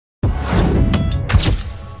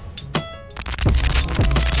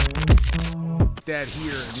Drop Dead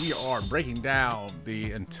here, and we are breaking down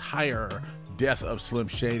the entire Death of Slim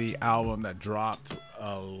Shady album that dropped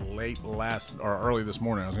early this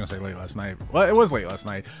morning. I was going to say late last night. Well, it was late last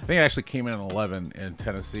night. I think it actually came in at 11 in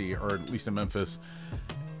Tennessee, or at least in Memphis.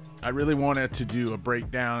 I really wanted to do a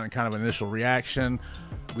breakdown and kind of an initial reaction.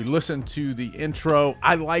 We listened to the intro.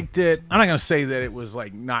 I liked it. I'm not going to say that it was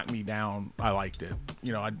like knocked me down. I liked it.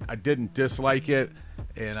 You know, I didn't dislike it,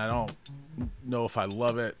 and I don't know if I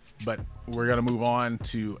love it, but we're going to move on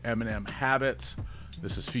to Eminem Habits.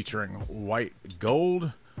 This is featuring White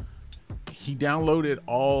Gold. He downloaded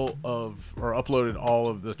uploaded all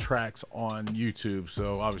of the tracks on YouTube,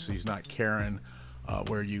 so obviously he's not caring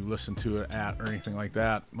where you listen to it at or anything like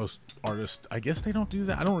that. Most artists, I guess they don't do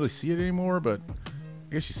that. I don't really see it anymore, but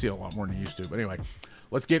I guess you see it a lot more than you used to. But anyway,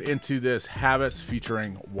 let's get into this Habits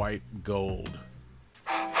featuring White Gold.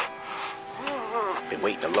 Been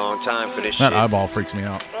waiting a long time for this That shit. eyeball freaks me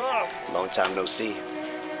out. Long time no see.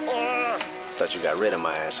 Thought you got rid of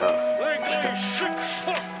my ass, huh?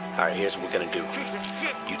 Alright, here's what we're gonna do.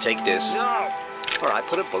 You take this, or I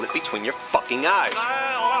put a bullet between your fucking eyes.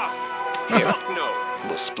 Here,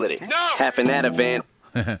 we'll split it. Half an Ativan.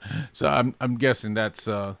 So I'm guessing that's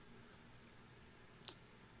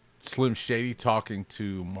Slim Shady talking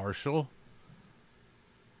to Marshall.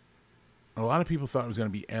 A lot of people thought it was going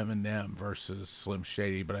to be Eminem versus Slim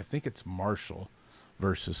Shady, but I think it's Marshall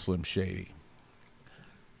versus Slim Shady.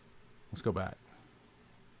 Let's go back.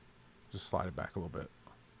 Just slide it back a little bit.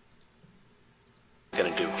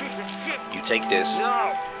 Gonna do. You take this, or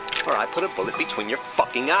I put a bullet between your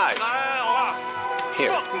fucking eyes.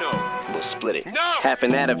 Here, we'll split it. Half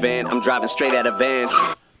an Ativan. I'm driving straight out of van.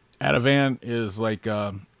 Ativan is like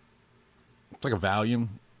it's like a Valium,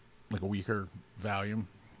 like a weaker Valium.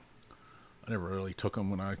 I never really took them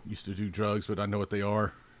when I used to do drugs, but I know what they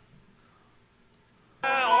are.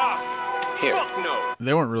 Here.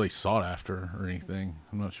 They weren't really sought after or anything.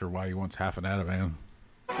 I'm not sure why he wants half an Ativan.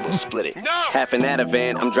 We'll split it. Half an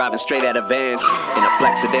Ativan. I'm driving straight out of van in a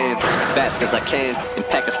black sedan, fast as I can. In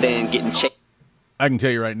Pakistan, getting chased. I can tell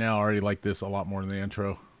you right now, I already like this a lot more than the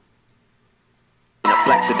intro. In a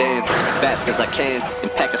black sedan, fast as I can. In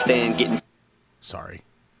Pakistan, getting. Sorry.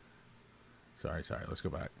 Let's go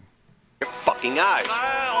back. Your fucking eyes.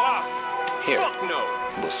 Here,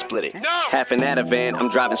 we'll split it. Half an Ativan. I'm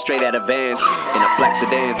driving straight out of van in a black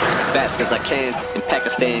sedan, fast as I can. In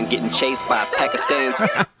Pakistan, getting chased by Pakistans.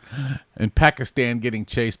 In Pakistan, getting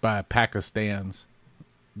chased by Pakistans.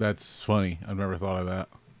 That's funny. I've never thought of that.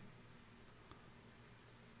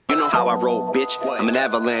 You know how I roll, bitch. I'm an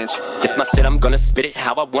avalanche. It's my shit, I'm gonna spit it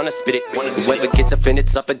how I wanna spit it. Whoever gets offended,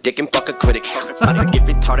 suck a dick and fuck a critic. About to get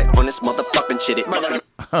retarded on this motherfucking shit.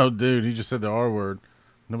 Oh, dude, he just said the R word.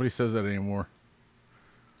 Nobody says that anymore.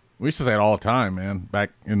 We used to say it all the time, man,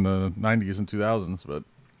 back in the 90s and 2000s, but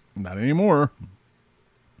not anymore.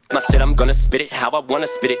 My shit, I'm gonna spit it how I wanna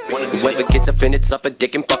spit it. Whoever gets offended, suck a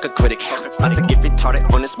dick and fuck a critic. About to get retarded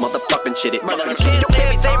on this motherfucking shit. You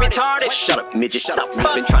can't say retarded. Shut up, midget. Shut up.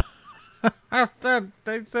 Been trying.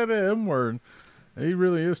 They said the M word. He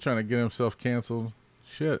really is trying to get himself canceled.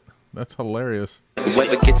 Shit, that's hilarious.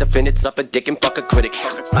 Whoever gets offended, suck a dick and fuck a critic.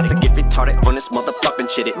 About to get retarded on this motherfucking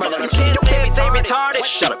shit. You can't say retarded.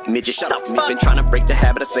 Shut up, midget. Shut up. Been trying to break the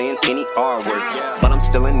habit of saying any R words, but I'm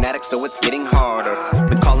still an addict, so it's getting harder.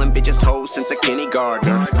 Been calling bitches hoes since a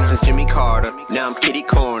kindergartner, since Jimmy Carter. Now I'm kitty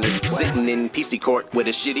cornered, sitting in PC court with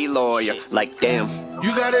a shitty lawyer. Like damn,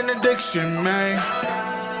 you got an addiction, man.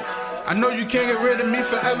 I know you can't get rid of me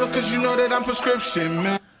forever, cause you know that I'm prescription,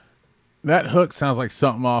 man. That hook sounds like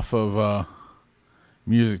something off of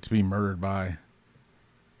Music to Be Murdered By.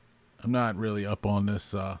 I'm not really up on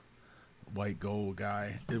this White Gold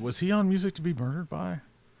guy. Was he on Music to Be Murdered By?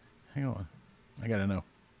 Hang on. I gotta know.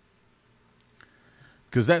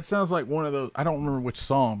 Because that sounds like one of those, I don't remember which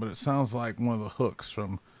song, but it sounds like one of the hooks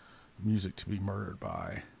from Music to Be Murdered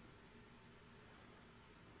By.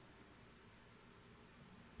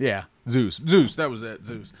 Yeah, Zeus, that was it,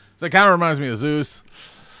 Zeus. So it kind of reminds me of Zeus.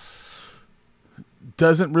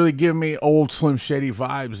 Doesn't really give me old Slim Shady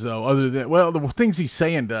vibes, though, other than, well, the things he's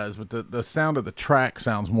saying does, but the sound of the track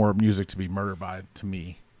sounds more Music to Be Murdered By to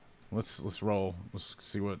me. Let's roll. Let's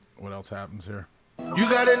see what else happens here. You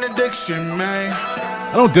got an addiction, man.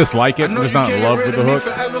 I don't dislike it. I'm just not in love with the hook.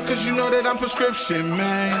 Forever, cause you know that I'm prescription,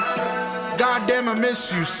 man. Goddamn, I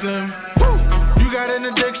miss you, Slim. You got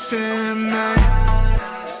an addiction, man.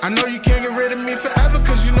 I know you can't get rid of me forever,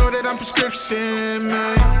 cause you know that I'm prescription,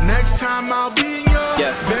 man. Next time I'll be in your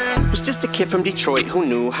van. Was just a kid from Detroit who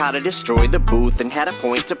knew how to destroy the booth and had a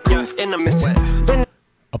point to prove. And I'm missing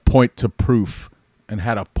a point to proof and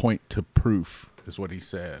had a point to proof is what he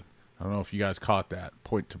said. I don't know if you guys caught that.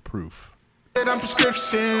 Point to proof. I'm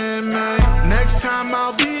prescription, man. Next time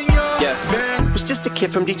I'll be in your van. Was just a kid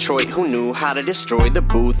from Detroit who knew how to destroy the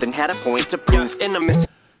booth and had a point to prove. In a miss.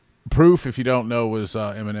 Proof, if you don't know, was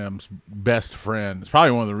Eminem's best friend. It's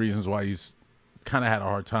probably one of the reasons why he's kind of had a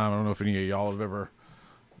hard time. I don't know if any of y'all have ever,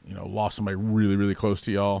 you know, lost somebody really, really close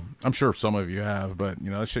to y'all. I'm sure some of you have, but, you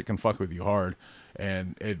know, that shit can fuck with you hard.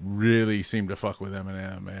 And it really seemed to fuck with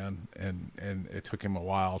Eminem, man. And it took him a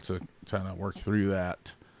while to kind of work through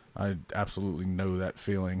that. I absolutely know that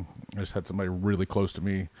feeling. I just had somebody really close to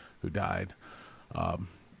me who died.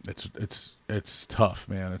 It's tough,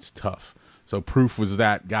 man. It's tough. So Proof was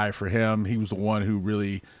that guy for him. He was the one who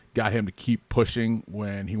really got him to keep pushing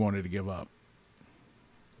when he wanted to give up.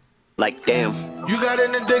 Like, damn. You got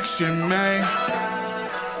an addiction, man.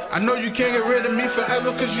 I know you can't get rid of me forever,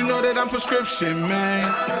 cause you know that I'm prescription, man.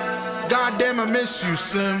 Goddamn, I miss you,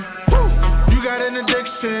 Slim. You got an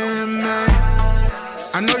addiction, man.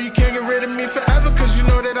 I know you can't get rid of me forever, cause you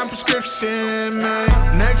know that I'm prescription, man.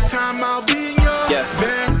 Next time I'll be in your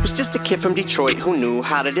van. Was just a kid from Detroit who knew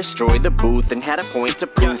how to destroy the booth and had a point to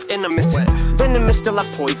prove. In a miss, venomous still I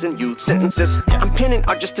poison youth sentences. I'm penning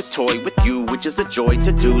are just a toy with you, which is a joy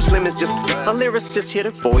to do. Slim is just a lyricist, hear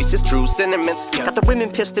the voice, his true sentiments. Got the women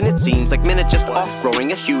pissed and it seems like men are just off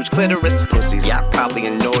growing a huge clitoris. Pussies, yeah, I probably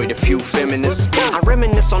annoyed a few feminists. I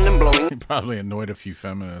reminisce on them blowing. He probably annoyed a few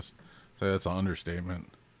feminists. So that's an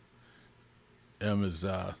understatement.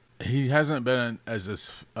 He hasn't been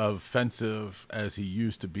as offensive as he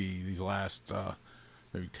used to be these last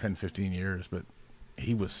maybe 10, 15 years, but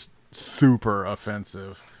he was super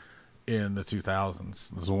offensive in the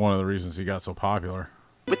 2000s. This is one of the reasons he got so popular.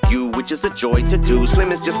 With you, which is a joy to do.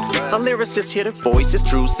 Slim is just a lyricist, hear the voice, his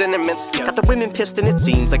true sentiments. Got the women pissed and it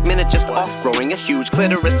seems like men are just off growing a huge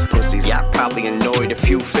clitoris. Pussies, yeah, I probably annoyed a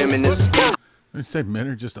few feminists. You say men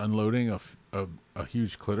are just unloading a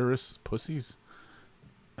huge clitoris? Pussies?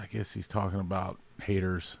 I guess he's talking about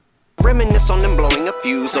haters. Reminisce on them blowing a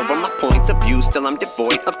fuse over my points of view. Still I'm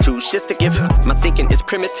devoid of two shits to give. My thinking is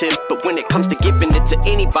primitive, but when it comes to giving it to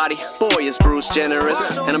anybody, boy is Bruce generous.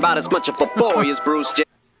 And about as much of a boy as Bruce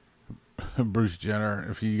Jenner. Bruce Jenner,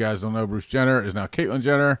 if you guys don't know, Bruce Jenner is now Caitlyn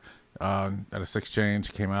Jenner. At a sex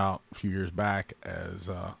change, came out a few years back as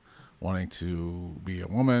wanting to be a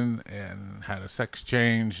woman and had a sex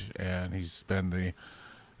change, and he's been the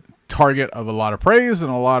target of a lot of praise and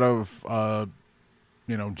a lot of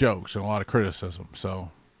jokes and a lot of criticism. So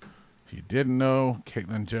if you didn't know,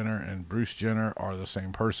 Caitlyn Jenner and Bruce Jenner are the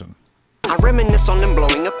same person. I reminisce on them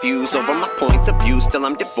blowing a fuse over my points of view. Still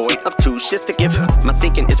I'm devoid of two shits to give. My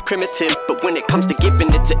thinking is primitive, but when it comes to giving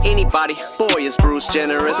it to anybody, boy is Bruce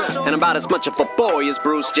generous. And about as much of a boy as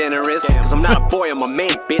Bruce Jenner is. Cause I'm not a boy, I'm a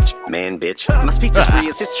man, bitch. Man, bitch. My speech is free,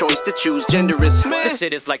 it's his choice to choose gender is. This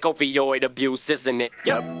shit is like opioid abuse, isn't it?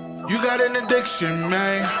 Yep. You got an addiction,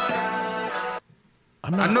 man.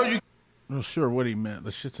 I'm not sure what he meant.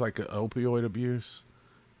 The shit's like opioid abuse.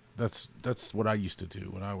 That's what I used to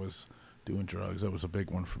do when I was doing drugs. That was a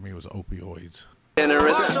big one for me, was opioids.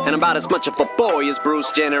 Generous, and about as much of a boy as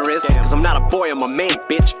Bruce Jenner is. Cause I'm not a boy, I'm a man,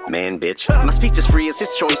 bitch. Man, bitch. My speech is free, it's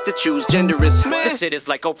his choice to choose gender is. This shit is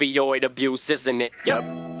like opioid abuse, isn't it? Yep.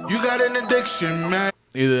 You got an addiction, man.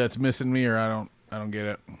 Either that's missing me or I don't get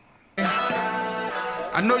it.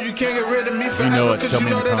 I know you can't get rid of me forever, cause you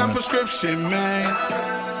know that I'm prescription, man.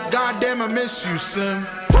 Goddamn, I miss you, Slim.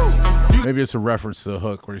 Maybe it's a reference to the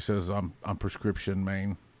hook where he says, I'm prescription,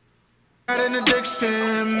 man. Got an addiction,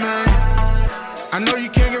 man. I know you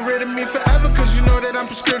can't get rid of me forever, cause you know that I'm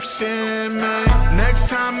prescription, man. Next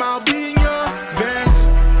time I'll be in your veins.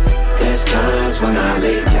 There's times when I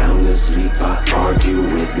lay down to sleep, I argue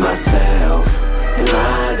with myself. Am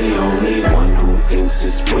I the only one who thinks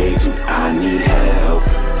this way too? I need help,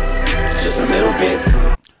 just a little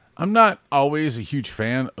bit. I'm not always a huge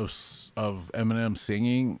fan of Eminem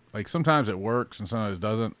singing. Like sometimes it works and sometimes it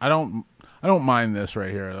doesn't. I don't mind this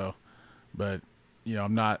right here though, but you know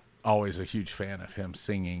I'm not always a huge fan of him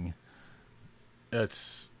singing.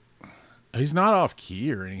 He's not off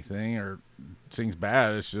key or anything or sings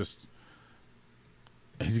bad. It's just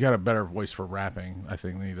he's got a better voice for rapping, I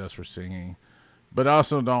think, than he does for singing. But I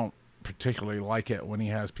also don't particularly like it when he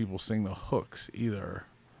has people sing the hooks either,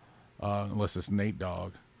 unless it's Nate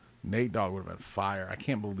Dogg. Nate Dogg would have been fire. I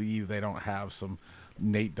can't believe they don't have some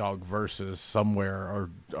Nate Dogg verses somewhere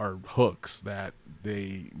or hooks that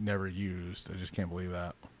they never used. I just can't believe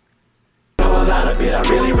that. Know a lot of it, I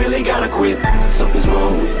really gotta quit. Something's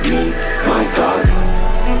wrong with me, my God.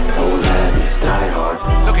 Old habits die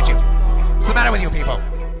hard. Look at you. What's the matter with you people?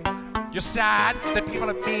 You're sad that people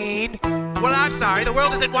are mean? Well, I'm sorry. The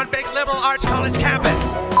world isn't one big liberal arts college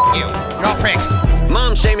campus. You're all pricks.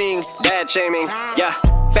 Mom shaming, dad shaming, yeah,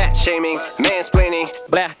 fat shaming, mansplaining,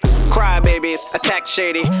 blah, crybabies, attack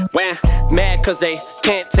shady, wham, mad cause they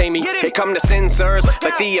can't tame me. They come to censors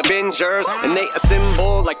like the Avengers, and they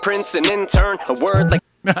assemble like Prince and intern, a word like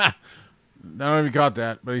I don't know if you caught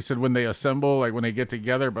that, but he said when they assemble, like when they get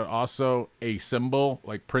together, but also a symbol,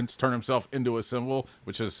 like Prince turned himself into a symbol,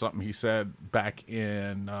 which is something he said back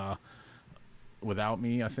in Without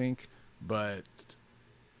Me, I think. But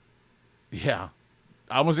yeah,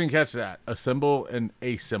 I almost didn't catch that. A symbol and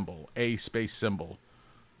a symbol, a space symbol.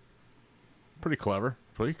 Pretty clever,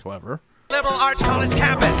 pretty clever. Liberal arts college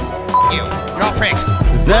campus. You're all pricks.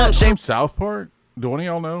 Is that from South Park? Do one of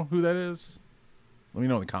y'all know who that is? Let me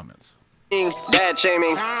know in the comments. dad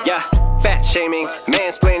shaming, yeah, fat shaming,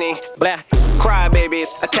 mansplaining, blah,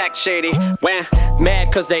 crybabies, attack shady, wham,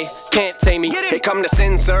 mad cause they can't tame me. They come to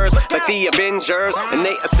censors like the Avengers, and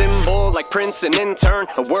they assemble like Prince and intern,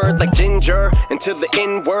 a word like ginger into the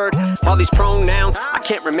N-word. All these pronouns I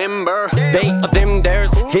can't remember. They of them,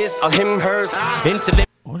 theirs, his or him, hers, into them.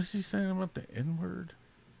 What is he saying about the N-word?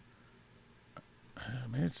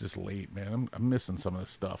 Man, it's just late, man. I'm missing some of this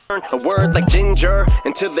stuff. A word like ginger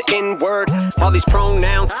into the N-word. All these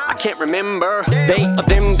pronouns I can't remember. They of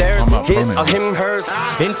them, theirs, his or him, hers,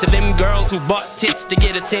 into them girls who bought tits to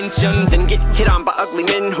get attention, then get hit on by ugly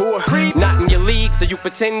men who are not in your league, so you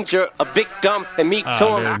pretend you're a victim and meet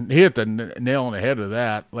to them. He hit the nail on the head of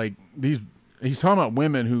that. Like he's talking about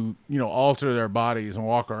women who, you know, alter their bodies and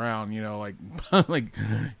walk around, you know, like, like,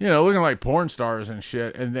 you know, looking like porn stars and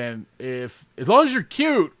shit. And then as long as you're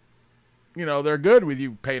cute, you know, they're good with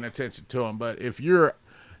you paying attention to them. But if you're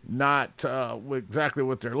not exactly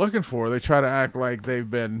what they're looking for, they try to act like they've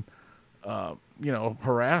been, you know,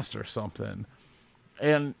 harassed or something.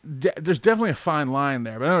 And there's definitely a fine line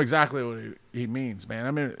there. But I know exactly what he means, man.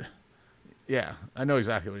 I mean, yeah, I know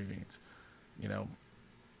exactly what he means, you know.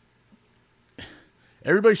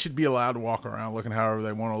 Everybody should be allowed to walk around looking however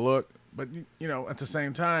they want to look. But, you know, at the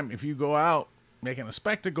same time, if you go out making a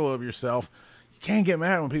spectacle of yourself, you can't get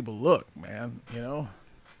mad when people look, man, you know?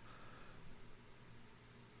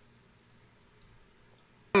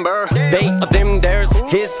 They of them, theirs,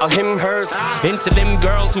 his or him, hers, into them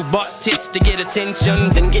girls who bought tits to get attention,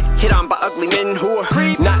 then get hit on by ugly men who are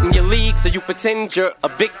not in your league, so you pretend you're a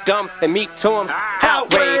victim and meet to them.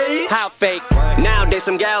 Outrage, how fake. Nowadays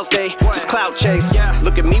some gals, they just clout chase.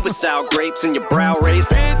 Look at me with sour grapes and your brow raised.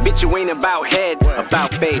 Bitch, you ain't about head,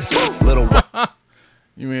 about face. Little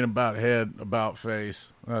You ain't about head, about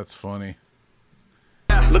face. That's funny.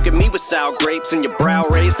 Look at me with sour grapes and your brow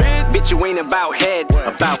raised. Bitch, you ain't about head,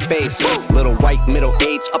 about face. Little white,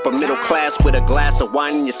 middle-aged, upper middle class with a glass of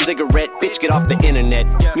wine and your cigarette. Bitch, get off the internet.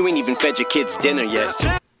 You ain't even fed your kids dinner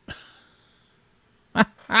yet.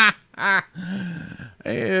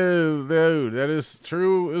 Hey, dude, that is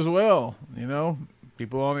true as well. You know,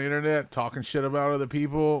 people on the internet talking shit about other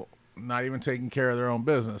people, not even taking care of their own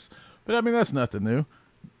business. But I mean, that's nothing new.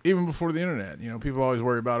 Even before the internet, you know, people always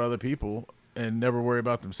worry about other people and never worry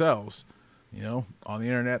about themselves. You know, on the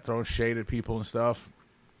internet, throwing shade at people and stuff.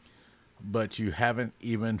 But you haven't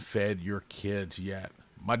even fed your kids yet.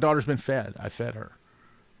 My daughter's been fed. I fed her.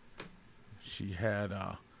 She had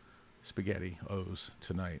spaghetti O's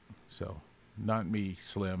tonight. So, not me,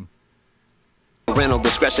 Slim. Parental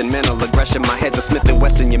discretion, mental aggression. My head's a Smith &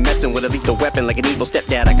 Wesson. You're messing with a lethal weapon like an evil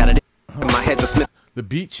stepdad. I got it. My head's a Smith. The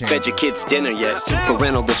beat change. Fed your kids dinner yet?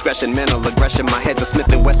 Parental discretion, mental aggression. My head's a Smith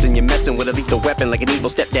 & Wesson. You're messing with a lethal weapon like an evil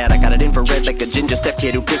stepdad. I got it infrared like a ginger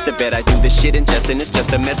stepkid who pissed the bed. I do this shit in jest and it's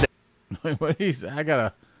just a mess. What he's? I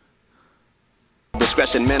gotta.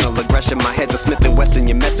 Discretion, mental aggression. My head's a Smith & Wesson.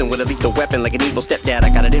 You're messing with a lethal weapon like an evil stepdad. I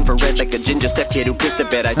got it infrared like a ginger stepkid who pissed the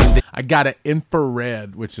bed. I do this. I got it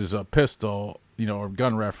infrared, which is a pistol, you know, or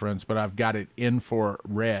gun reference, but I've got it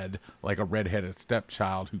infrared like a redheaded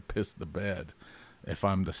stepchild who pissed the bed. If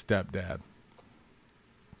I'm the stepdad.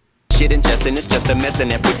 Shit in jest and it's just a mess in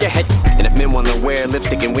there. Put your head. And if men wanna wear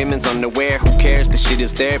lipstick and women's underwear, who cares? The shit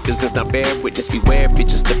is their business, not bear witness. Beware,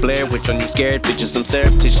 bitches to Blair, which on you scared. Bitches some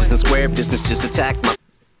surreptitious and square business just attack my.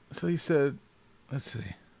 So he said, let's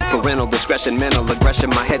see. Parental discretion, mental aggression.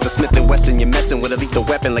 My head's a Smith & Wesson. You're messing with a lethal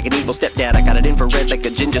weapon like an evil stepdad. I got it infrared like a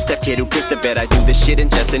ginger stepkid who pissed the bed. I do this shit in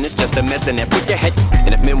jest and it's just a mess in there. Put your head.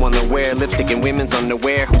 And if men wanna wear lipstick and women's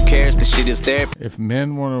underwear, who cares? The shit is there. If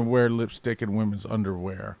men want to wear lipstick and women's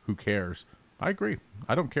underwear, who cares? I agree.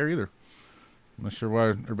 I don't care either. I'm not sure why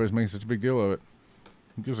everybody's making such a big deal of it.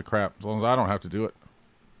 Who gives a crap? As long as I don't have to do it.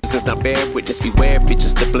 Business not bear witness, beware,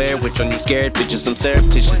 bitches to Blair, which on you scared, bitches some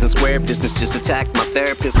surreptitious and square business just attack my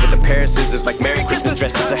therapist with a pair of scissors like Merry Christmas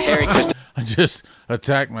dresses a Harry Christian. just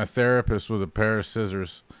attacked my therapist with a pair of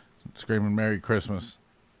scissors, screaming "Merry Christmas."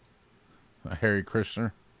 A Harry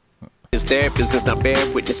Krishner. Is their business not bear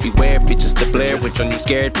witness? Beware, bitches to Blair. Which on you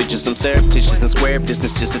scared? Bitches, I'm surreptitious and square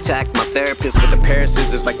business. Just attack my therapist with a pair of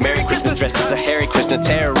scissors like Merry Christmas. Dressed as a Harry Krishna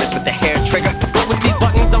terrorist with the hair trigger. But with these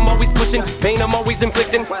buttons, I'm always pushing. Pain, I'm always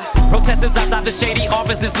inflicting. Protesters outside the shady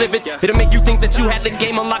office is livid. It'll make you think that you had the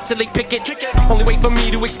game unlocked till they pick it. Only wait for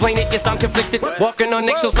me to explain it. Yes, I'm conflicted. Walking on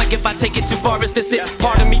eggshells like if I take it too far, is this it?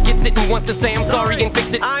 Part of me gets it and wants to say I'm sorry and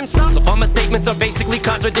fix it. So all my statements are basically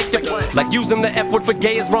contradictory. Like using the F word for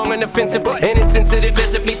gay is wrong and offensive. And insensitive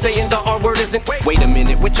isn't me saying the R word isn't. Wait a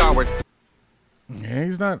minute, which R word? Yeah,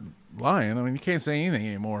 he's not lying. I mean, you can't say anything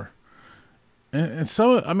anymore. And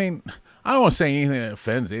so, I mean, I don't want to say anything that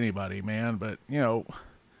offends anybody, man, but, you know,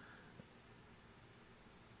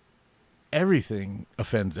 everything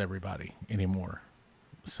offends everybody anymore.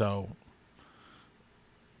 So,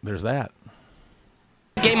 there's that.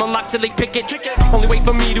 Game unlocked till they pick it. Only wait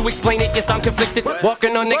for me to explain it. Yes, I'm conflicted.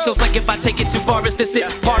 Walking on eggshells like if I take it too far, is this it?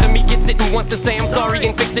 Part of me gets it and wants to say I'm sorry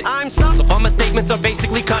and fix it. So all my statements are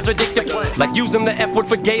basically contradictory. Like using the F word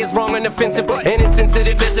for gay is wrong and offensive. And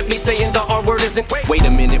insensitive isn't me saying the R word isn't. Wait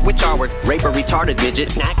a minute, which R word? Rape or retarded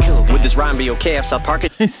midget? Not cool. Would this rhyme be okay if South Park?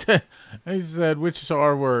 He said, which is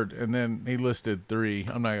R word? And then he listed 3.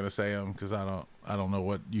 I'm not going to say them because I don't know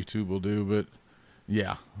what YouTube will do, but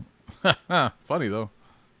yeah. Funny though.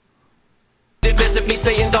 Isn't me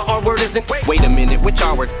saying the R word isn't. Wait a minute, which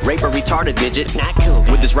R word? Rape or retarded midget? Not cool.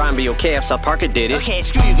 Would this rhyme be okay if South Parker did it? Okay,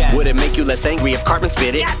 screw you guys. Would it make you less angry if Cartman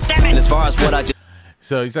spit it? Damn it. And as far as what I just...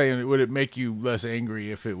 So he's saying, would it make you less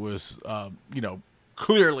angry if it was, you know,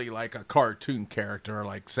 clearly like a cartoon character or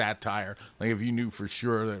like satire? Like if you knew for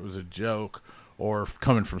sure that it was a joke or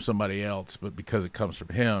coming from somebody else, but because it comes from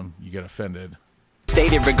him, you get offended.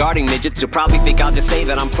 Stated regarding midgets, you'll probably think I'll just say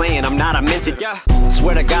that I'm playing, I'm not, I meant it. Yeah.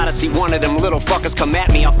 Swear to God, I see one of them little fuckers come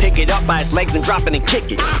at me, I'll pick it up by his legs and drop it and kick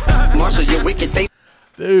it. Marshall, your wicked face.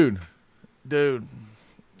 Dude,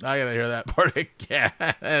 I gotta hear that part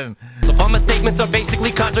again. So all my statements are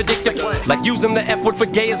basically contradictory. Like using the F word for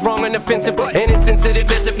gay is wrong and offensive. And insensitive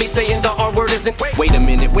isn't me saying the R word isn't. Wait a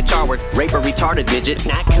minute, which R word? Rape or retarded midget?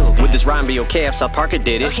 Not cool. Would this rhyme be okay if South Parker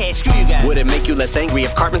did it? Okay, screw you guys. Would it make you less angry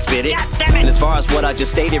if Cartman spit it? Damn it. And as far as what I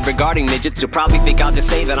just stated regarding midgets, you'll probably think I'll just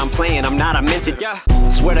say that I'm playing, I'm not, I meant it. Yeah.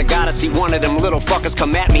 Swear to God, I see one of them little fuckers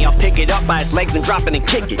come at me, I'll pick it up by his legs and drop it and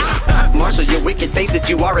kick it. Marshall, your wicked face that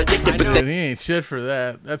you are addicted, but he ain't shit for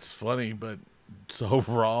that. That's funny, but so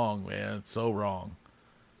wrong, man. It's so wrong.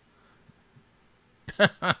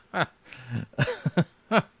 That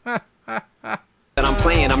I'm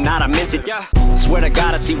playing, I'm not, I meant it. Yeah. Swear to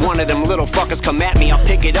God, I see one of them little fuckers come at me, I'll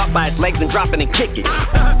pick it up by his legs and drop it and kick it.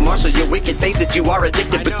 Marshall, your wicked face that you are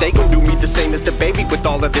addicted, but they gon' do me the same as the baby with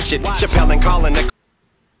all of this shit. Chappelle and Colin.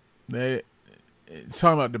 It's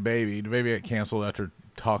talking about the baby. The baby got canceled after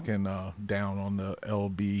talking down on the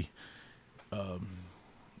LGBTQ.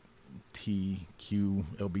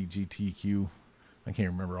 I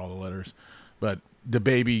can't remember all the letters, but the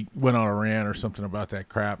baby went on a rant or something about that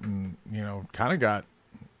crap, and you know, kind of got.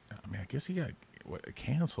 I mean, I guess he got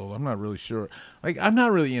canceled. I'm not really sure. Like, I'm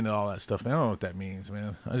not really into all that stuff, man. I don't know what that means,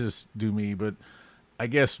 man. I just do me, but I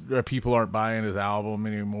guess people aren't buying his album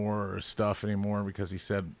anymore or his stuff anymore because he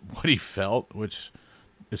said what he felt, which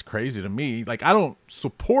is crazy to me. Like, I don't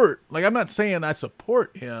support, like, I'm not saying I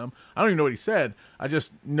support him. I don't even know what he said. I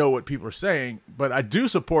just know what people are saying, but I do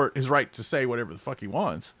support his right to say whatever the fuck he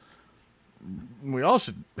wants. We all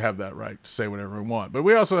should have that right to say whatever we want, but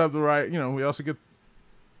we also have the right, you know, we also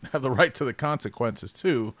have the right to the consequences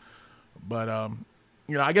too. But,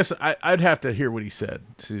 you know, I guess I'd have to hear what he said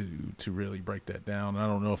to really break that down. I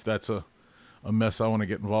don't know if that's a mess I want to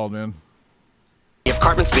get involved in. If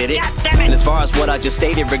Cartman spit it, and as far as what I just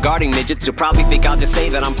stated regarding midgets, you'll probably think I'll just say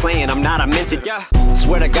that I'm playing, I'm not, I meant it. Yeah.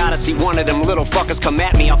 Swear to God, I see one of them little fuckers come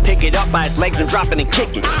at me, I'll pick it up by his legs and drop it and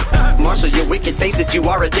kick it. Marshall, your wicked face that you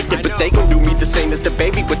are addicted, but they gon' do me the same as the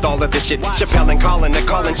baby with all of this shit. Chappelle and Colin, they're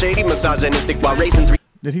calling shady, misogynistic while raising 3.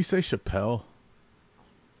 Did he say Chappelle?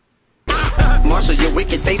 Marshall, your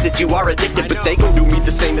wicked face that you are addicted, but they gon' do me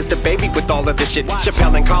the same as the baby with all of this shit.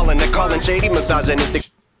 Chappelle and Colin, they're calling shady,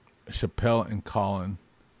 misogynistic. Chappelle and Colin,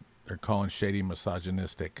 they're calling shady,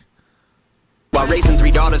 misogynistic. While raising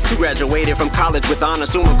 3 daughters, 2 graduated from college with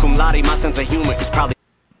honors, summa cum laude, my sense of humor is probably...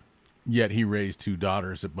 Yet he raised 2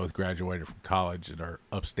 daughters that both graduated from college and are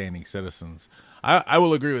upstanding citizens. I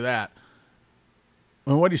will agree with that.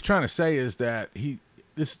 And what he's trying to say is that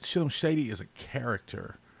this Slim Shady is a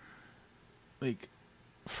character. Like,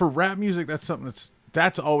 for rap music, that's something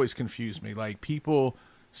that's always confused me. Like, people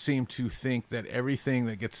seem to think that everything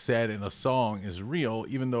that gets said in a song is real,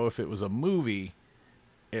 even though if it was a movie,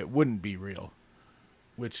 it wouldn't be real,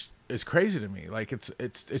 which is crazy to me. Like it's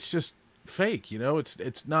just fake, you know.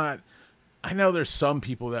 It's not. I know there's some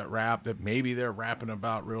people that rap that maybe they're rapping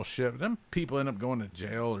about real shit, but then people end up going to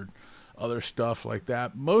jail or other stuff like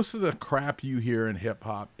that. Most of the crap you hear in hip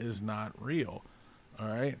hop is not real. All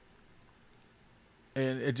right.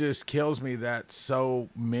 And it just kills me that so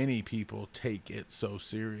many people take it so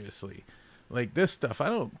seriously. Like this stuff, I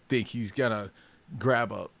don't think he's gonna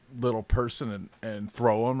grab a little person and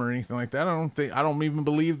throw him or anything like that. I don't even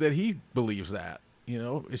believe that he believes that. You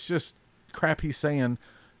know, it's just crap he's saying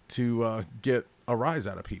to get a rise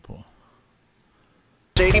out of people.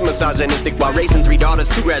 Shady, misogynistic while raising 3 daughters.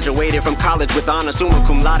 2 graduated from college with honors, summa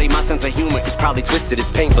cum laude. My sense of humor is probably twisted,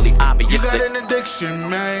 it's painfully obvious. You got an addiction,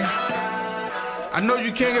 man. I know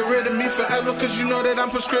you can't get rid of me forever, cause you know that I'm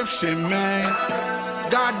prescription, man.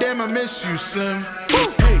 Goddamn, I miss you, Slim.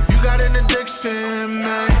 Hey, you got an addiction,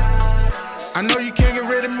 man. I know you can't get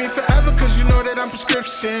rid of me forever, cause you know that I'm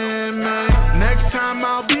prescription, man. Next time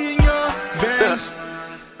I'll be in your vans.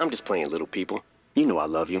 I'm just playing, little people. You know I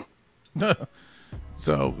love you.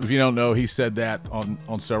 So, if you don't know, he said that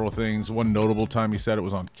on several things. One notable time he said it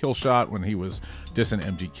was on Killshot when he was dissing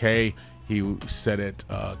MGK. He said it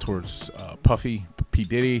towards Puffy, P.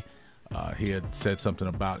 Diddy. He had said something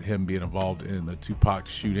about him being involved in the Tupac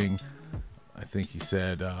shooting. I think he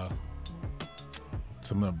said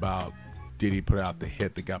something about Diddy put out the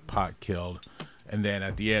hit that got Pac killed. And then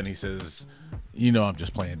at the end he says, you know I'm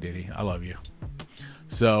just playing Diddy. I love you.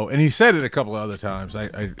 So, and he said it a couple of other times.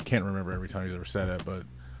 I can't remember every time he's ever said it, but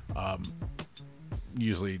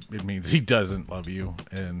usually it means he doesn't love you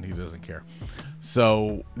and he doesn't care.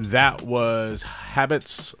 So that was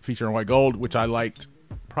Habits featuring White Gold, which I liked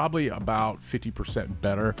probably about 50%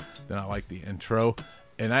 better than I liked the intro.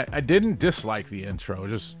 And I didn't dislike the intro. It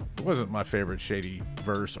just wasn't my favorite Shady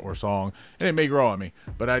verse or song. And it may grow on me.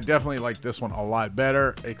 But I definitely like this one a lot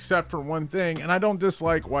better, except for one thing. And I don't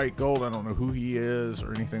dislike White Gold. I don't know who he is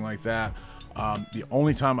or anything like that. The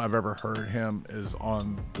only time I've ever heard him is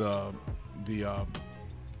on the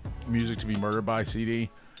Music to Be Murdered By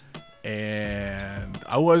CD. And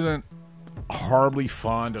I wasn't horribly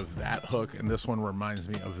fond of that hook. And this one reminds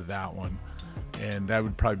me of that one. And that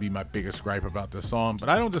would probably be my biggest gripe about this song. But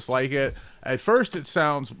I don't dislike it. At first, it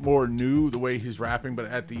sounds more new the way he's rapping. But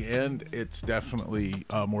at the end, it's definitely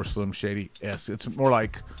more Slim Shady-esque. It's more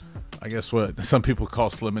like, I guess, what some people call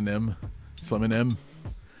Slim and M. Slim and M.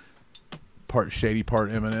 Part Shady, part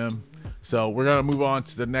Eminem. So we're going to move on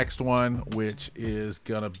to the next one, which is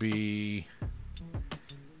going to be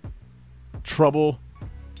Trouble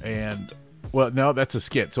and... Well, no, that's a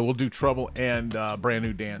skit. So we'll do Trouble and Brand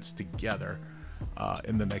New Dance together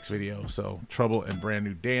in the next video. So Trouble and Brand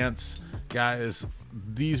New Dance. Guys,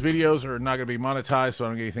 these videos are not going to be monetized, so I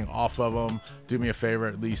don't get anything off of them. Do me a favor,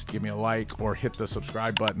 at least give me a like or hit the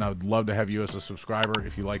subscribe button. I would love to have you as a subscriber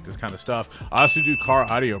if you like this kind of stuff. I also do car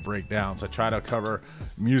audio breakdowns. I try to cover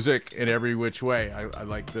music in every which way. I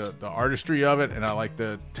like the artistry of it, and I like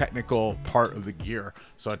the technical part of the gear.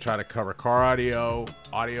 So I try to cover car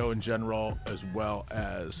audio in general, as well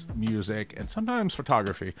as music, and sometimes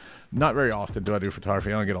photography. Not very often do I do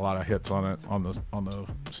photography. I don't get a lot of hits on it, on the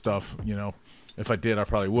stuff, you know. If I did, I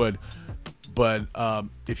probably would. But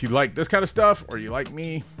if you like this kind of stuff, or you like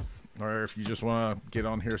me, or if you just want to get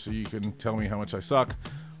on here so you can tell me how much I suck,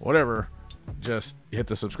 whatever, just hit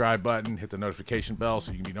the subscribe button, hit the notification bell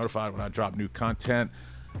so you can be notified when I drop new content.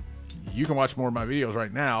 You can watch more of my videos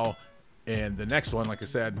right now. And the next one, like I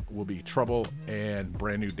said, will be Trouble and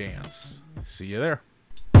Brand New Dance. See you there.